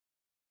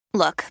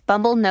Look,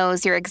 Bumble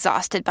knows you're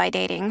exhausted by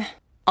dating.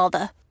 All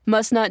the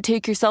must not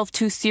take yourself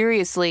too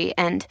seriously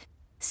and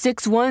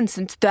 6'1"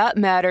 since that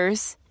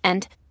matters.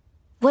 And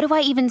what do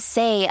I even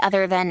say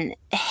other than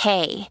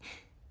hey?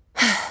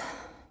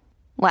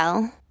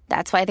 Well,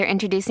 that's why they're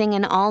introducing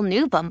an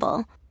all-new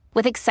Bumble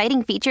with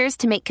exciting features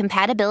to make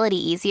compatibility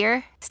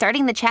easier,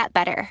 starting the chat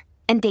better,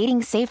 and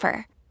dating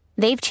safer.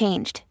 They've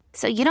changed,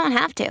 so you don't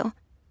have to.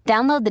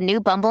 Download the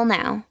new Bumble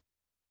now.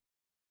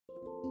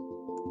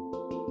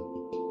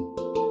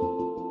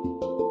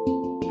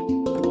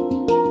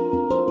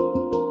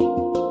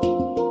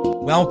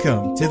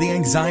 Welcome to the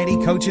Anxiety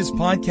Coaches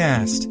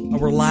Podcast, a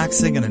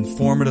relaxing and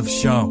informative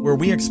show where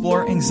we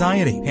explore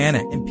anxiety,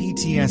 panic, and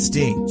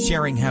PTSD,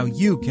 sharing how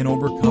you can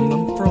overcome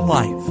them for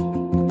life.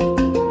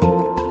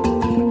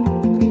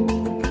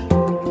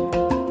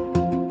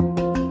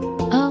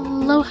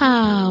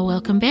 Aloha!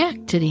 Welcome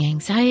back to the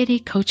Anxiety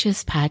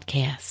Coaches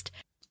Podcast.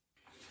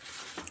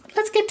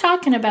 Let's get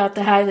talking about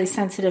the highly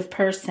sensitive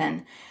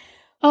person.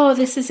 Oh,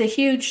 this is a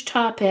huge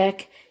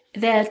topic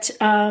that,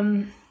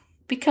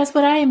 because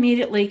what I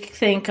immediately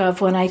think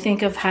of when I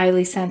think of the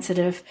highly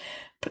sensitive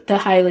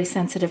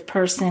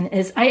person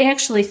is I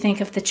actually think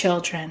of the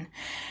children.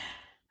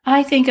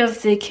 I think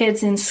of the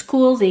kids in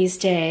school these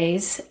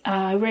days.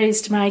 I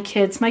raised my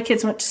kids. My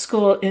kids went to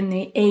school in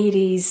the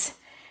 80s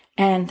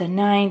and the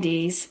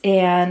 90s,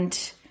 and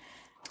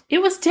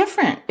it was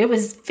different. It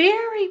was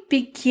very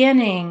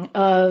beginning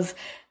of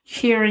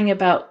hearing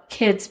about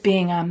kids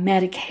being on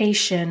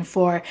medication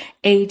for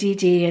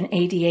ADD and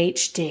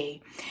ADHD.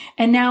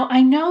 And now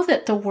I know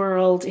that the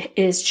world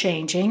is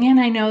changing, and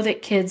I know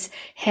that kids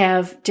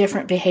have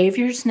different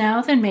behaviors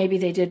now than maybe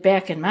they did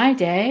back in my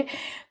day.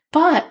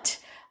 But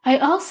I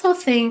also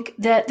think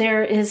that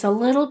there is a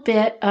little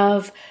bit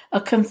of a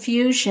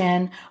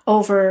confusion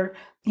over,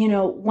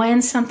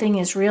 when something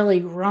is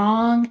really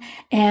wrong,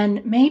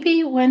 and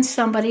maybe when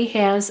somebody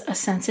has a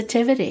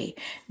sensitivity,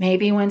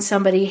 maybe when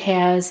somebody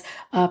has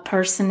a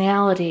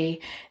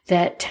personality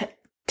that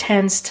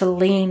tends to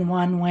lean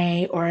one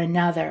way or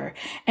another.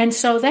 And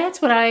so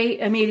that's what I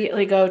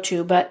immediately go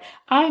to. But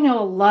I know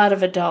a lot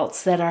of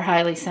adults that are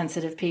highly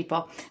sensitive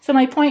people. So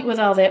my point with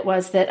all that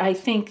was that I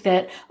think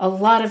that a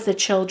lot of the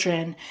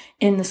children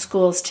in the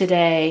schools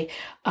today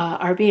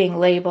are being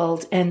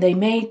labeled, and they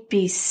may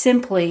be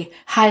simply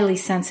highly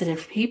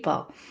sensitive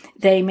people.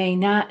 They may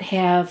not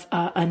have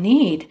a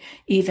need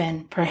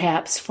even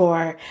perhaps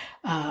for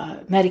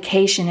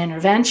medication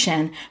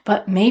intervention,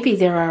 but maybe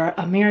there are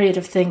a myriad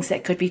of things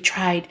that could be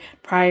tried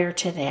prior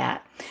to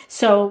that.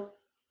 So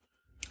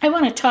I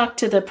want to talk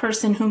to the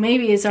person who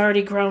maybe has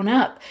already grown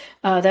up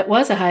that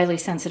was a highly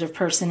sensitive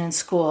person in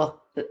school.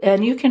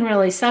 And you can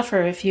really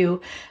suffer if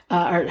you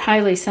are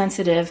highly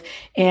sensitive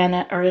and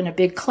are in a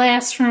big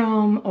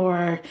classroom,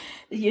 or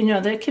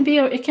it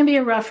can be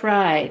a rough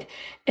ride.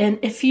 And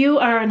if you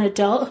are an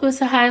adult who is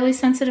a highly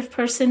sensitive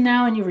person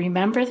now, and you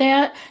remember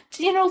that,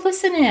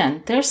 listen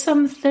in. There's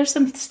some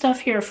stuff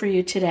here for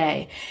you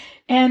today.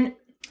 And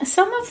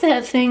some of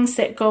the things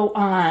that go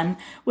on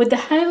with the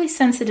highly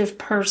sensitive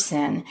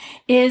person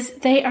is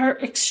they are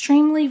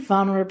extremely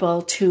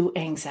vulnerable to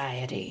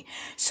anxiety.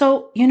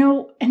 So,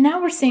 and now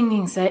we're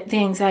seeing the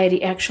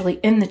anxiety actually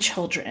in the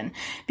children,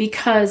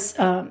 because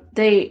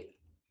they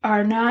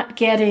are not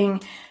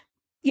getting,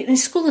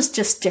 school is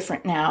just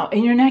different now,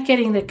 and you're not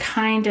getting the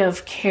kind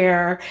of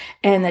care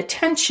and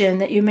attention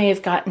that you may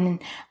have gotten,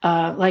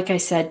 like I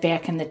said,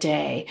 back in the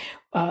day.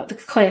 The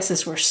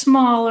classes were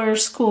smaller,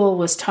 school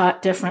was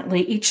taught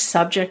differently, each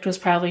subject was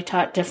probably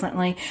taught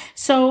differently.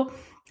 So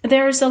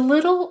there's a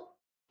little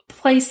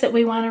place that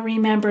we want to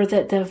remember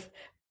that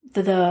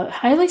the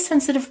highly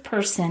sensitive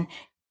person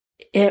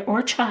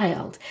or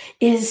child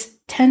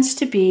tends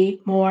to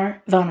be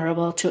more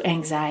vulnerable to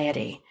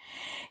anxiety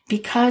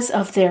because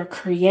of their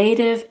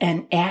creative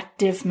and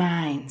active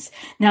minds.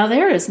 Now,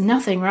 there is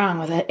nothing wrong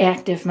with an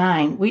active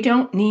mind. We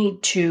don't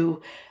need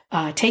to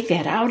take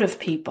that out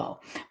of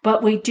people,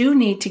 but we do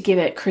need to give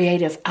it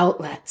creative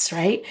outlets,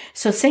 right?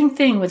 So same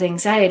thing with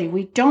anxiety.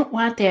 We don't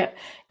want that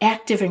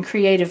active and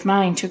creative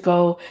mind to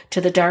go to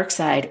the dark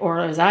side,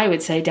 or as I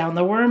would say, down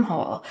the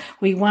wormhole.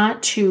 We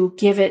want to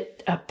give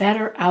it a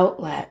better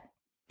outlet.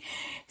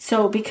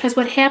 So because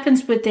what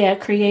happens with that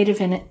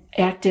creative and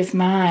active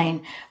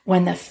mind,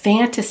 when the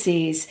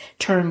fantasies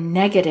turn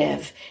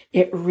negative,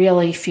 it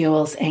really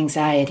fuels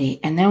anxiety.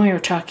 And then we were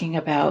talking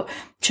about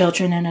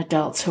children and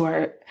adults who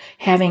are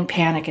having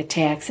panic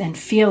attacks and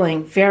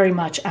feeling very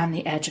much on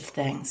the edge of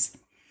things.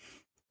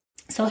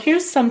 So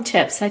here's some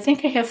tips. I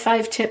think I have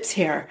 5 tips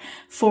here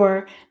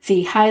for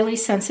the highly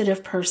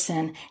sensitive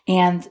person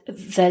and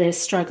that is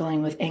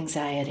struggling with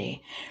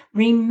anxiety.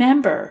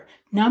 Remember,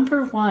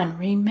 number 1,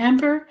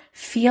 remember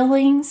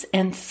feelings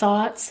and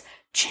thoughts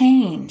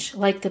change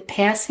like the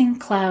passing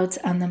clouds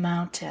on the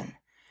mountain.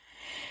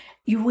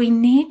 We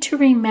need to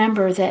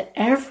remember that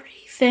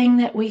everything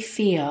that we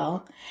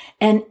feel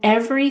and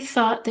every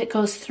thought that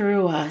goes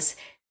through us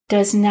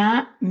does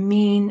not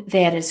mean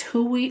that is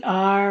who we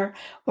are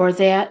or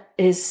that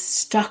is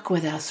stuck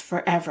with us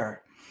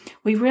forever.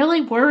 We really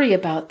worry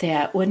about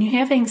that. When you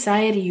have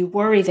anxiety, you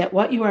worry that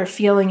what you are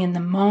feeling in the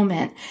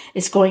moment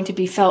is going to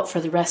be felt for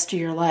the rest of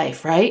your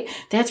life, right?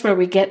 That's where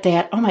we get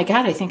that, oh my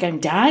God, I think I'm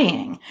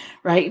dying,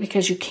 right?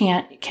 Because you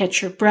can't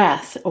catch your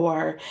breath,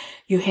 or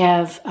you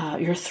have,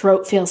 your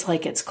throat feels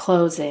like it's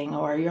closing,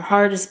 or your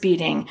heart is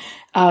beating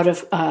out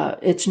of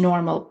its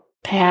normal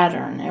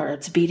pattern, or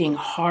it's beating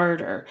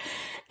harder.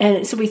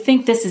 And so we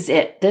think this is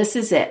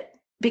it,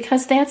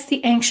 because that's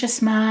the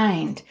anxious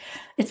mind.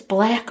 It's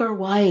black or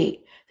white.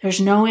 There's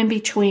no in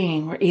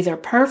between. We're either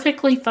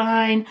perfectly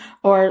fine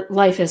or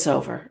life is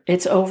over.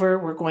 It's over.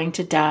 We're going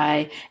to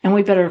die. And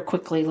we better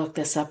quickly look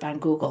this up on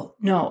Google.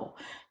 No,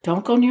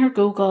 don't go near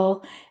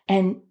Google,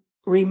 and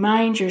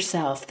remind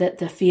yourself that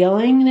the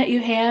feeling that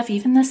you have,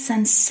 even the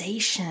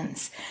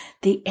sensations,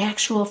 the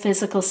actual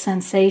physical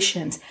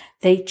sensations,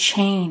 they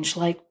change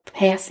like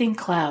passing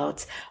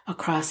clouds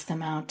across the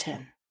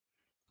mountain.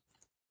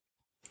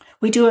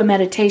 We do a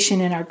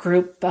meditation in our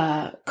group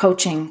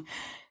coaching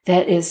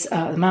that is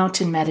a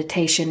mountain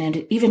meditation, and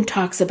it even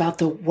talks about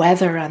the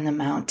weather on the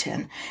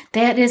mountain.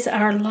 That is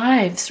our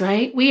lives,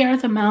 right? We are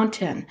the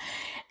mountain.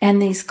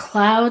 And these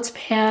clouds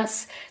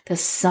pass, the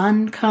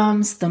sun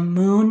comes, the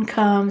moon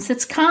comes.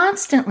 It's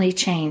constantly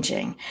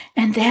changing.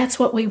 And that's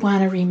what we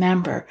want to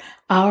remember.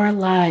 Our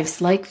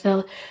lives, like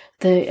the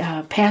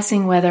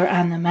passing weather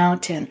on the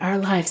mountain, our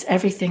lives,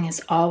 everything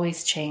is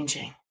always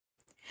changing.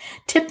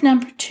 Tip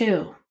number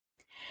 2,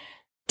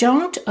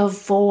 don't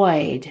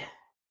avoid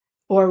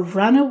or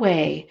run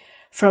away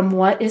from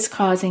what is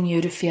causing you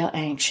to feel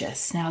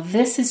anxious. Now,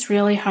 this is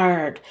really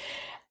hard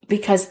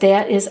because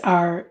that is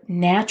our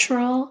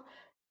natural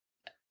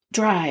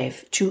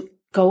drive to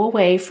go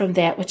away from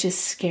that which is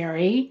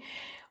scary,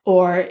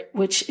 or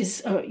which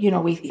is,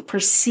 we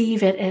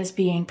perceive it as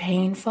being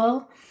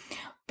painful.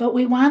 But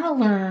we want to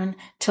learn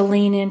to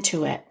lean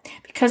into it,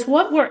 because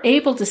what we're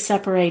able to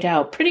separate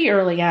out pretty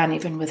early on,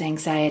 even with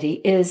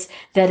anxiety, is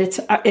that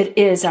it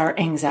is our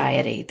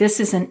anxiety. This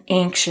is an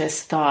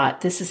anxious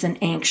thought. This is an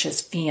anxious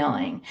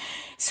feeling.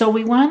 So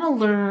we want to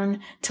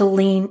learn to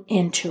lean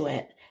into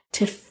it,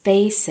 to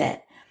face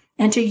it,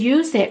 and to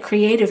use that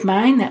creative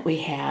mind that we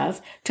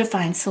have to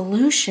find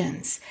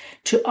solutions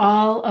to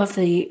all of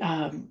the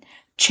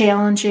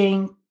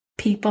challenging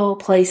people,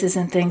 places,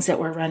 and things that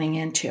we're running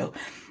into.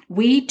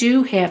 We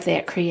do have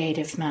that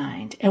creative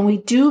mind, and we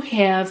do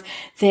have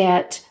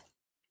that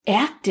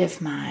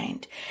active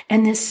mind,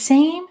 and the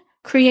same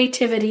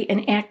creativity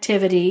and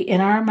activity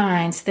in our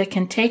minds that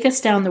can take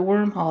us down the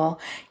wormhole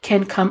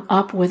can come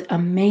up with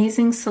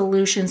amazing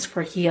solutions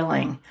for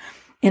healing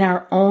in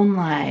our own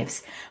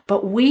lives.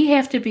 But we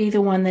have to be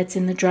the one that's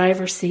in the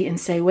driver's seat and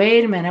say,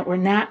 wait a minute, we're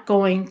not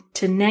going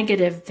to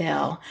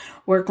Negativeville.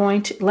 We're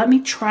going to, let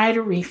me try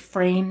to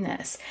reframe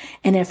this.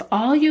 And if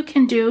all you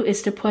can do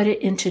is to put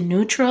it into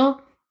neutral,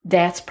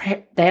 that's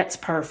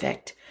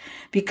perfect.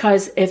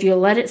 Because if you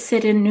let it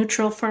sit in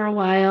neutral for a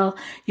while,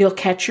 you'll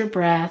catch your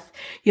breath,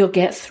 you'll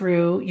get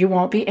through, you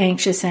won't be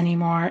anxious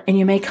anymore, and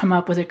you may come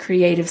up with a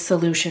creative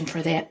solution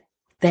for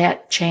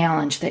that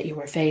challenge that you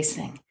were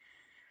facing.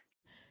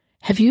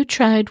 Have you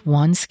tried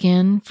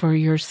OneSkin for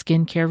your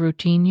skincare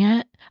routine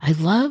yet? I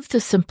love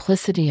the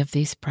simplicity of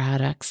these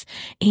products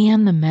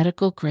and the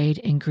medical-grade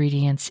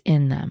ingredients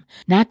in them,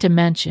 not to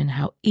mention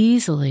how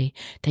easily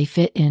they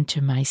fit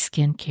into my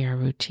skincare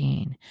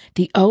routine.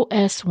 The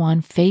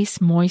OS1 Face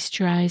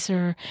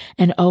Moisturizer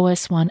and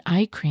OS1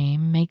 Eye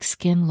Cream make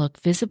skin look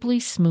visibly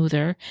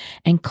smoother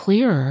and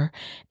clearer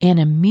and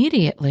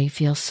immediately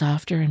feel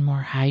softer and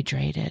more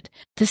hydrated.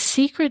 The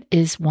secret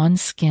is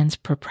OneSkin's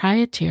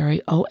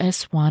proprietary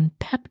OS1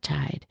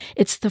 peptide.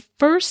 It's the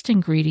first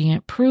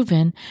ingredient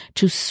proven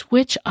to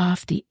switch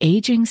off the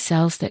aging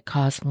cells that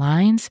cause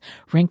lines,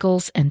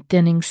 wrinkles, and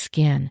thinning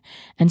skin,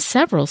 and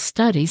several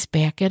studies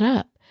back it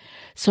up.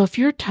 So if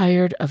you're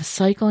tired of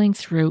cycling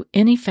through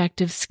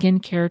ineffective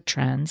skincare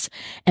trends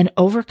and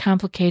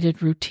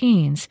overcomplicated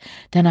routines,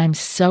 then I'm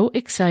so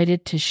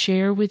excited to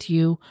share with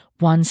you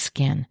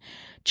OneSkin,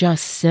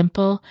 just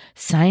simple,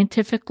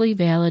 scientifically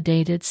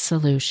validated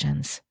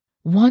solutions.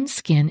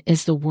 OneSkin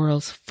is the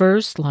world's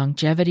first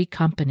longevity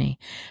company.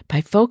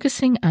 By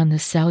focusing on the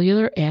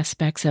cellular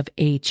aspects of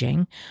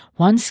aging,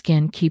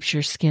 OneSkin keeps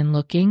your skin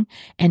looking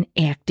and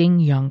acting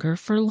younger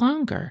for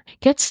longer.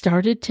 Get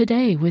started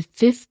today with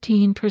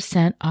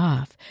 15%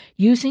 off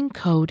using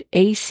code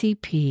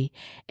ACP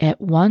at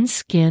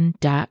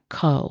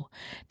oneskin.co.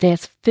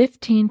 That's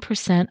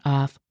 15%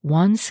 off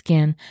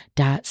oneskin.co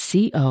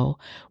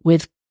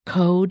with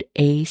code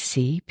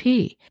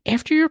ACP.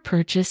 After your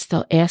purchase,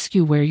 they'll ask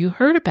you where you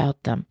heard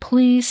about them.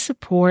 Please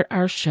support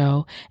our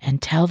show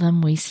and tell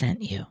them we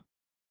sent you.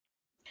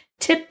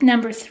 Tip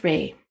number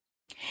 3,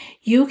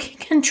 you can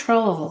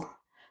control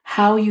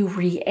how you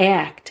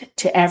react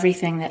to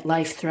everything that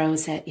life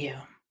throws at you.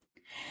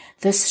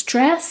 The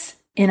stress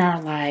in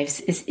our lives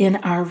is in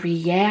our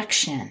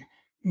reaction,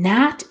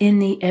 not in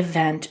the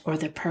event or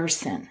the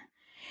person.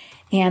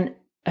 And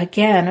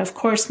again, of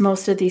course,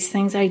 most of these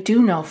things I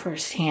do know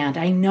firsthand.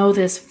 I know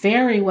this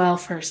very well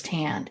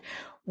firsthand.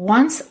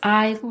 once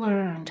I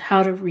learned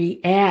how to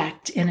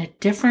react in a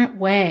different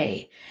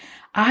way,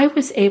 I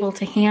was able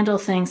to handle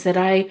things that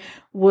I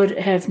would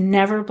have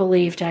never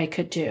believed I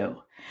could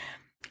do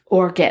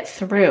or get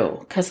through.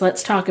 Because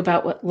let's talk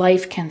about what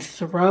life can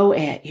throw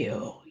at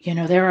you. You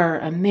know, there are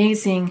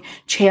amazing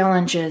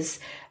challenges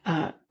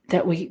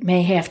that we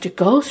may have to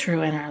go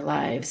through in our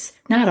lives.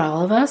 Not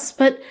all of us,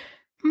 but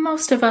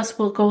most of us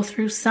will go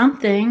through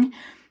something.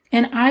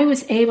 And I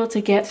was able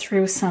to get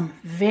through some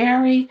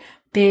very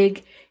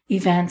big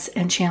events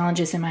and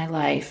challenges in my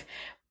life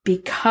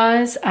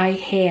because I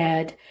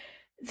had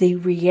the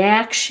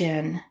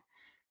reaction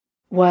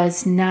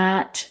was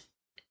not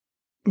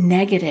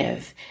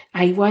negative.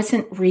 I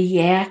wasn't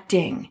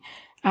reacting.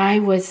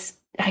 I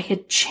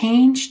had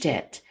changed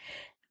it.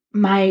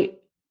 My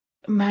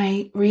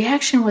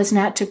reaction was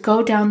not to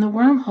go down the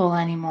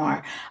wormhole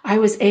anymore. I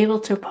was able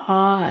to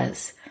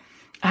pause.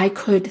 I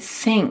could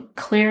think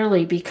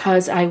clearly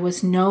because I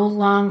was no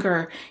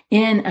longer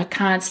in a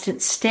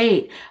constant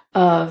state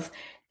of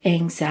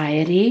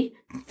anxiety,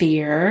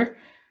 fear,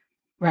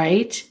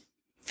 right?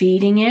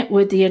 Feeding it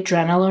with the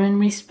adrenaline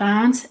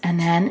response and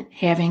then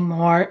having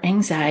more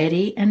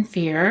anxiety and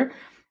fear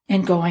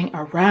and going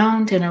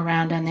around and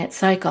around on that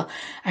cycle.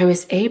 I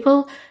was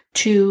able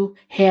to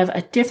have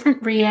a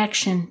different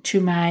reaction to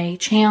my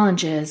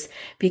challenges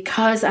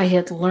because I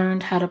had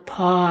learned how to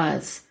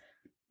pause.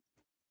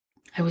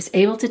 I was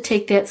able to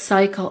take that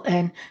cycle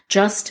and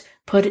just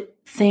put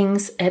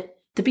things at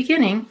the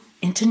beginning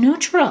into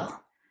neutral.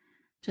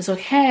 Just,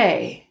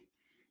 okay,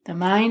 the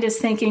mind is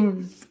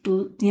thinking,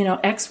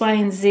 X, Y,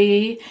 and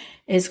Z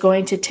is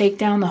going to take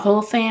down the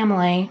whole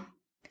family.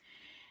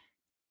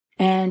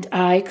 And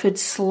I could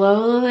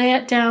slow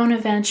that down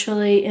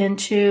eventually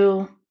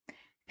into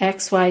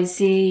X, Y,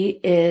 Z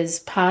is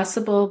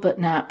possible but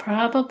not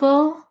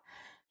probable.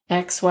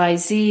 X, Y,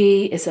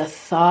 Z is a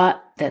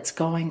thought that's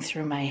going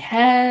through my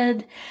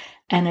head.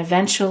 And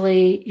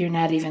eventually you're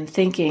not even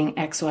thinking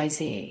X, Y,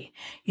 Z.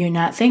 You're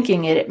not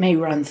thinking it. It may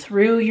run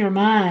through your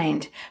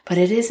mind, but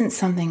it isn't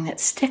something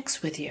that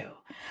sticks with you.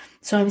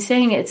 So I'm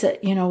saying it's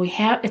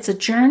a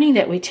journey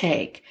that we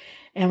take,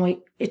 and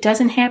it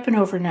doesn't happen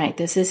overnight.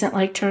 This isn't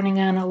like turning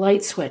on a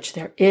light switch.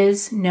 There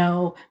is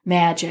no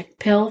magic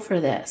pill for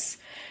this.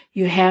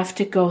 You have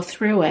to go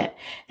through it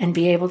and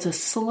be able to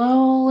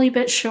slowly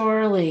but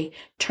surely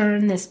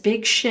turn this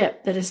big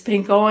ship that has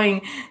been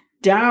going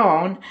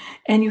down,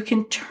 and you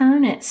can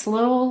turn it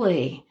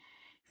slowly.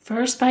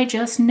 First, by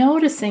just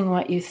noticing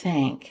what you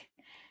think.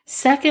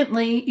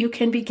 Secondly, you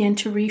can begin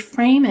to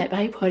reframe it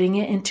by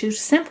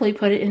simply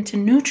put it into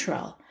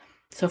neutral.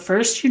 So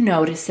first you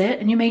notice it,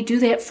 and you may do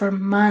that for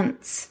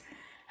months.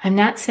 I'm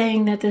not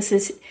saying that this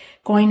is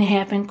going to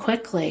happen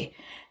quickly,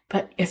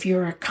 but if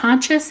you're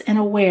conscious and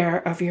aware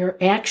of your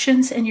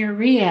actions and your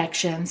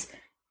reactions,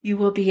 you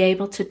will be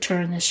able to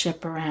turn the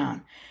ship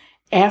around.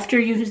 After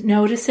you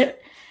notice it,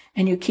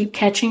 and you keep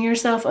catching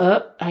yourself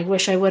up, I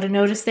wish I would have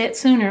noticed that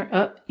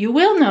sooner. You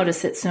will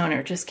notice it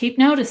sooner. Just keep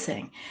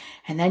noticing.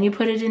 And then you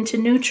put it into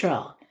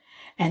neutral.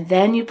 And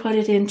then you put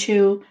it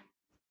into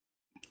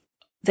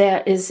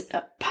that is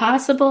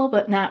possible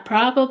but not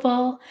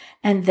probable.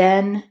 And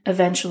then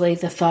eventually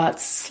the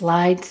thoughts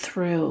slide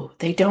through.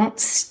 They don't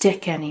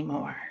stick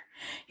anymore.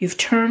 You've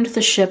turned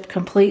the ship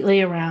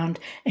completely around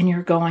and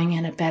you're going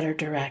in a better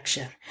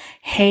direction.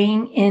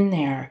 Hang in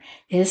there.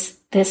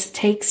 This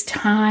takes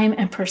time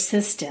and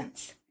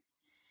persistence.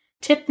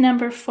 Tip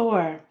number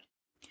 4,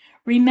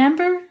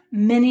 remember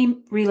mini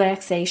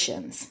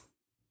relaxations.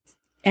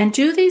 And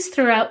do these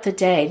throughout the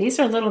day. These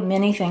are little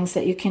mini things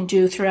that you can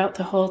do throughout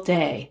the whole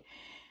day.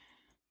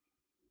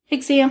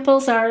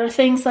 Examples are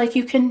things like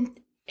you can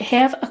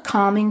have a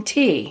calming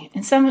tea.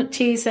 And some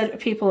teas that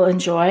people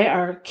enjoy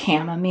are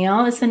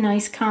chamomile is a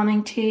nice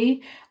calming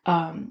tea.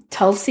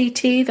 Tulsi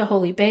tea, the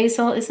holy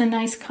basil, is a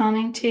nice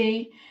calming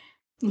tea.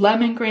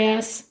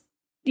 Lemongrass.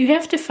 You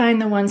have to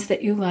find the ones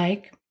that you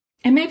like.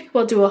 And maybe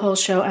we'll do a whole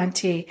show on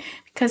tea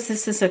because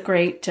this is a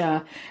great,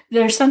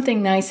 there's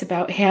something nice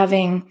about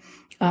having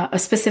a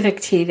specific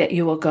tea that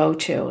you will go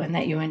to and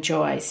that you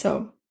enjoy.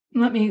 So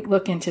let me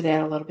look into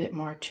that a little bit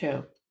more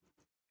too.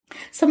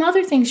 Some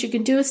other things you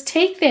can do is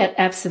take that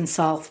Epsom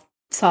salt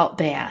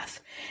bath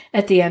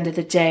at the end of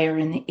the day or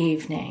in the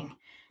evening.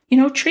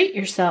 Treat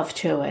yourself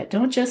to it.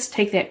 Don't just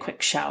take that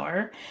quick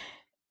shower.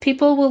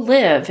 People will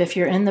live if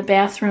you're in the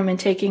bathroom and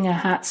taking a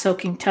hot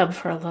soaking tub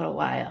for a little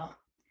while.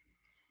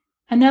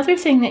 Another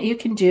thing that you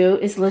can do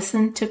is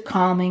listen to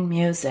calming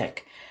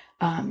music,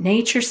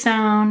 nature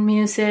sound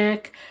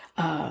music,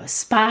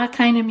 spa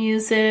kind of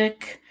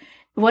music,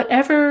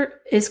 whatever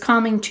is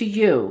calming to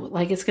you.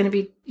 Like it's going to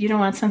be, you don't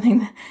want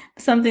something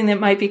that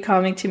might be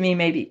calming to me,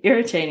 may be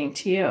irritating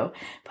to you,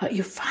 but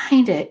you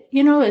find it.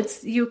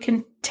 You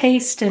can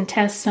taste and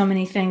test so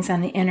many things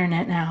on the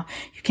internet now.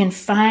 You can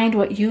find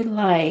what you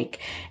like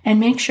and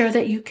make sure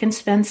that you can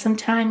spend some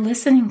time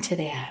listening to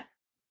that.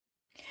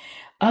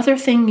 Another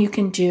thing that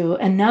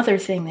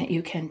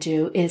you can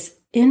do is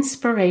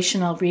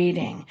inspirational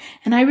reading.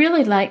 And I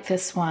really like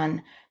this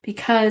one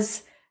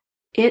because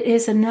it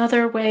is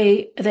another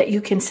way that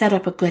you can set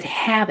up a good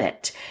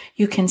habit.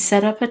 You can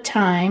set up a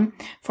time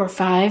for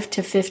 5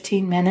 to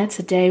 15 minutes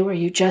a day where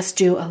you just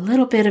do a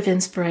little bit of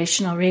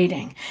inspirational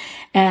reading.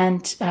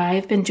 And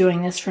I've been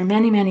doing this for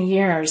many, many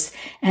years,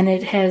 and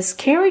it has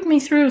carried me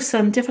through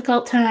some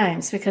difficult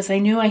times because I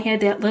knew I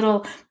had that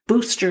little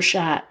booster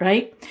shot,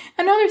 right?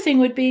 Another thing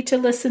would be to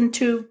listen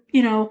to,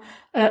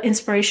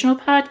 inspirational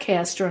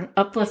podcast or an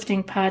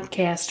uplifting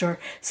podcast or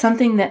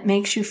something that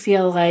makes you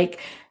feel like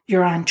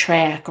you're on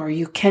track or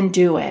you can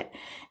do it.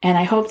 And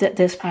I hope that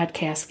this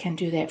podcast can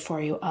do that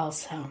for you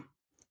also.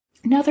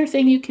 Another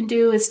thing you can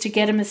do is to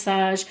get a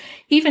massage.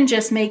 Even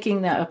just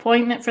making the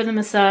appointment for the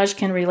massage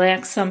can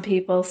relax some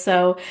people.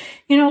 So,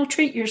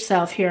 treat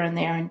yourself here and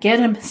there and get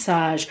a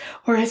massage.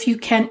 Or if you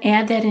can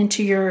add that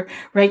into your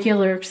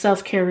regular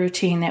self-care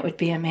routine, that would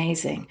be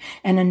amazing.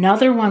 And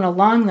another one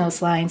along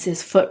those lines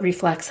is foot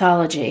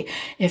reflexology.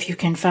 If you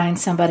can find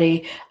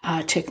somebody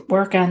to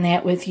work on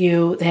that with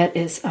you, that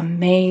is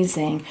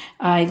amazing.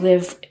 I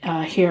live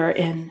here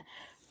in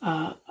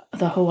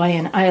the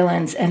Hawaiian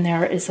Islands, and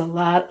there is a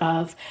lot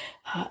of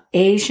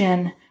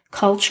Asian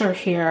culture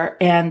here,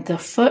 and the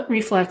foot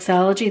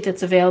reflexology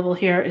that's available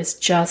here is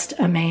just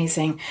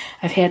amazing.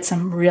 I've had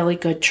some really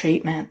good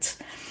treatments.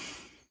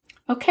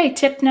 Okay,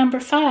 tip number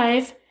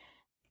 5,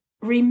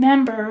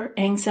 remember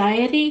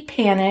anxiety,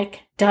 panic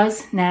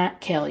does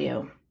not kill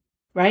you,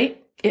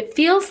 right? It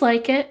feels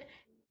like it.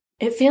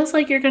 It feels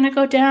like you're going to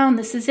go down.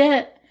 This is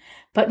it.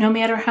 But no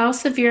matter how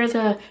severe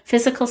the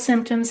physical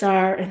symptoms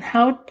are and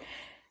how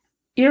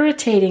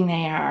irritating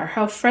they are,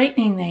 how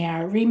frightening they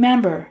are,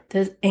 remember,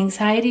 the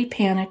anxiety,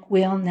 panic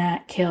will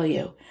not kill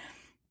you.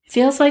 It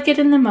feels like it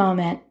in the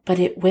moment, but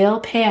it will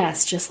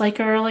pass, just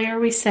like earlier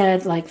we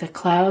said, like the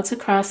clouds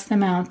across the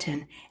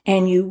mountain,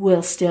 and you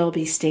will still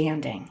be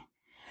standing.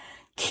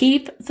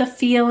 Keep the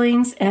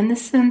feelings and the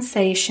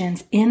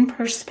sensations in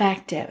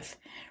perspective.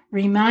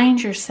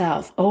 Remind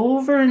yourself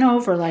over and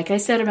over, like I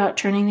said about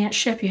turning that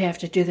ship, you have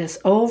to do this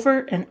over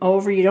and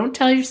over. You don't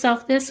tell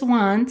yourself this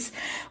once.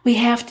 We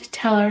have to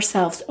tell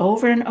ourselves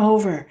over and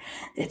over,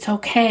 it's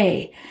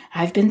okay.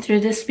 I've been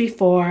through this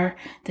before.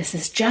 This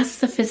is just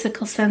the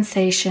physical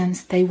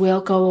sensations. They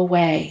will go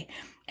away.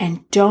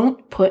 And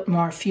don't put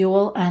more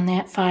fuel on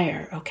that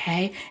fire,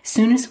 okay? As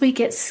soon as we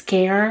get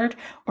scared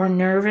or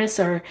nervous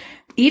or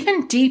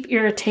even deep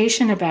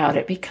irritation about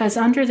it, because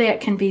under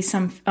that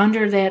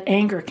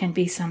anger can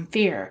be some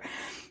fear.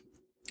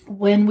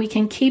 When we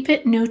can keep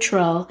it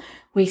neutral,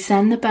 we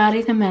send the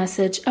body the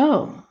message,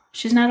 oh,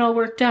 she's not all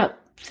worked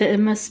up. It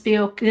must be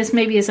okay. This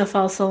maybe is a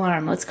false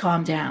alarm. Let's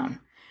calm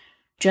down.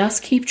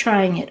 Just keep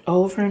trying it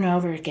over and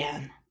over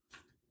again.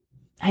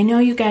 I know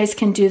you guys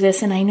can do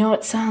this, and I know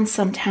it sounds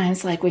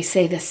sometimes like we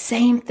say the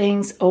same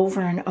things over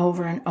and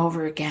over and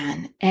over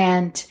again.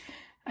 And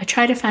I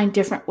try to find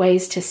different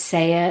ways to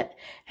say it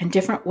and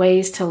different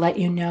ways to let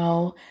you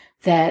know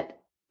that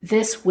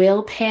this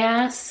will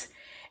pass.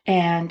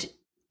 And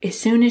as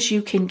soon as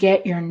you can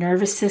get your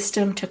nervous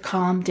system to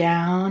calm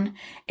down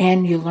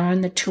and you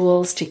learn the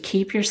tools to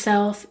keep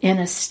yourself in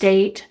a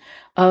state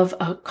of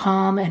a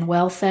calm and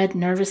well-fed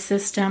nervous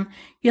system,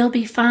 you'll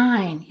be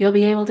fine. You'll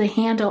be able to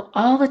handle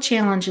all the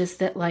challenges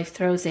that life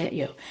throws at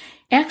you.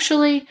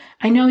 Actually,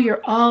 I know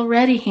you're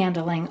already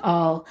handling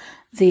all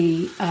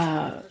the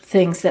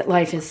things that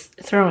life is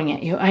throwing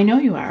at you. I know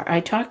you are. I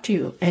talk to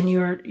you, and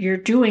you're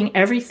doing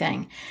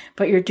everything,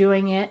 but you're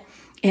doing it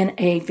in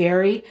a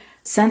very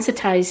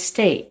sensitized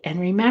state. And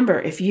remember,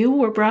 if you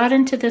were brought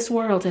into this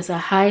world as a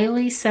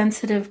highly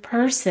sensitive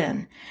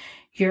person,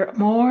 you're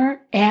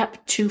more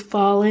apt to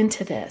fall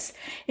into this.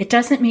 It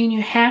doesn't mean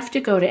you have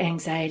to go to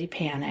anxiety,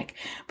 panic,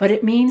 but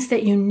it means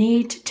that you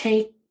need to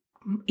take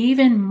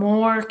even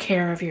more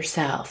care of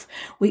yourself.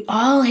 We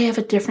all have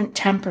a different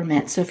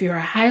temperament. So if you're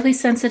a highly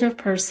sensitive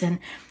person,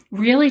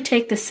 really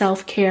take the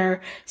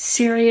self-care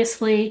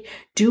seriously.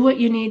 Do what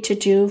you need to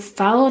do.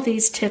 Follow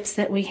these tips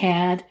that we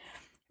had.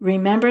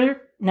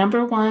 Remember,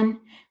 number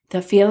 1,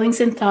 the feelings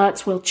and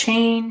thoughts will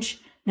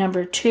change.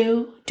 Number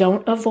 2,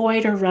 don't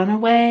avoid or run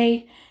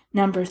away.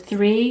 Number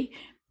 3,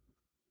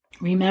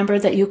 remember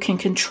that you can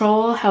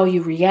control how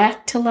you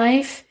react to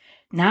life,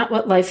 not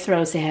what life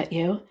throws at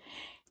you.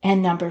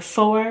 And number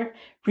 4,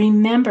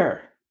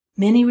 remember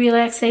mini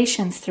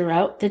relaxations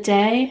throughout the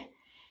day.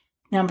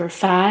 Number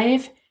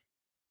 5,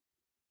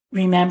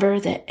 remember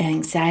that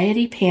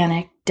anxiety,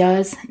 panic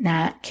does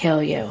not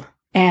kill you,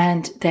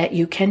 and that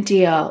you can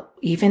deal,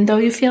 even though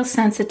you feel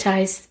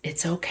sensitized,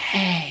 it's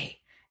okay.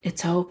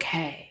 It's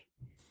okay.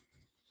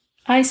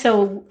 I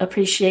so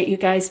appreciate you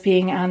guys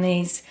being on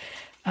these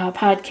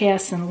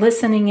podcasts and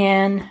listening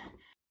in.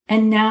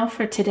 And now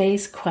for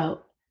today's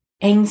quote.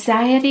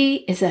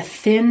 Anxiety is a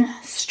thin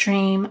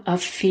stream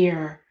of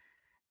fear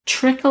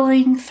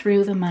trickling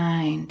through the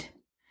mind.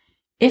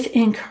 If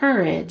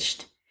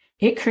encouraged,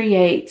 it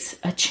creates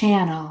a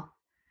channel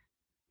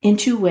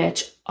into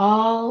which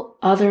all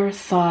other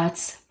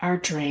thoughts are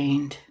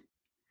drained.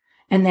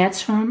 And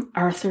that's from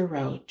Arthur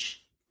Roach.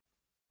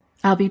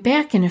 I'll be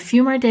back in a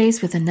few more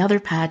days with another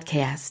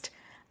podcast.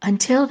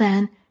 Until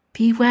then,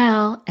 Be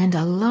well and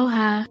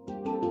aloha.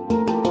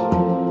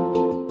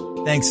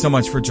 Thanks so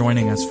much for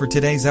joining us for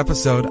today's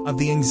episode of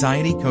the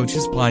Anxiety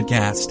Coaches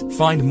Podcast.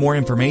 Find more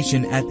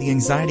information at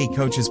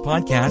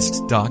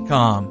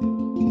theanxietycoachespodcast.com.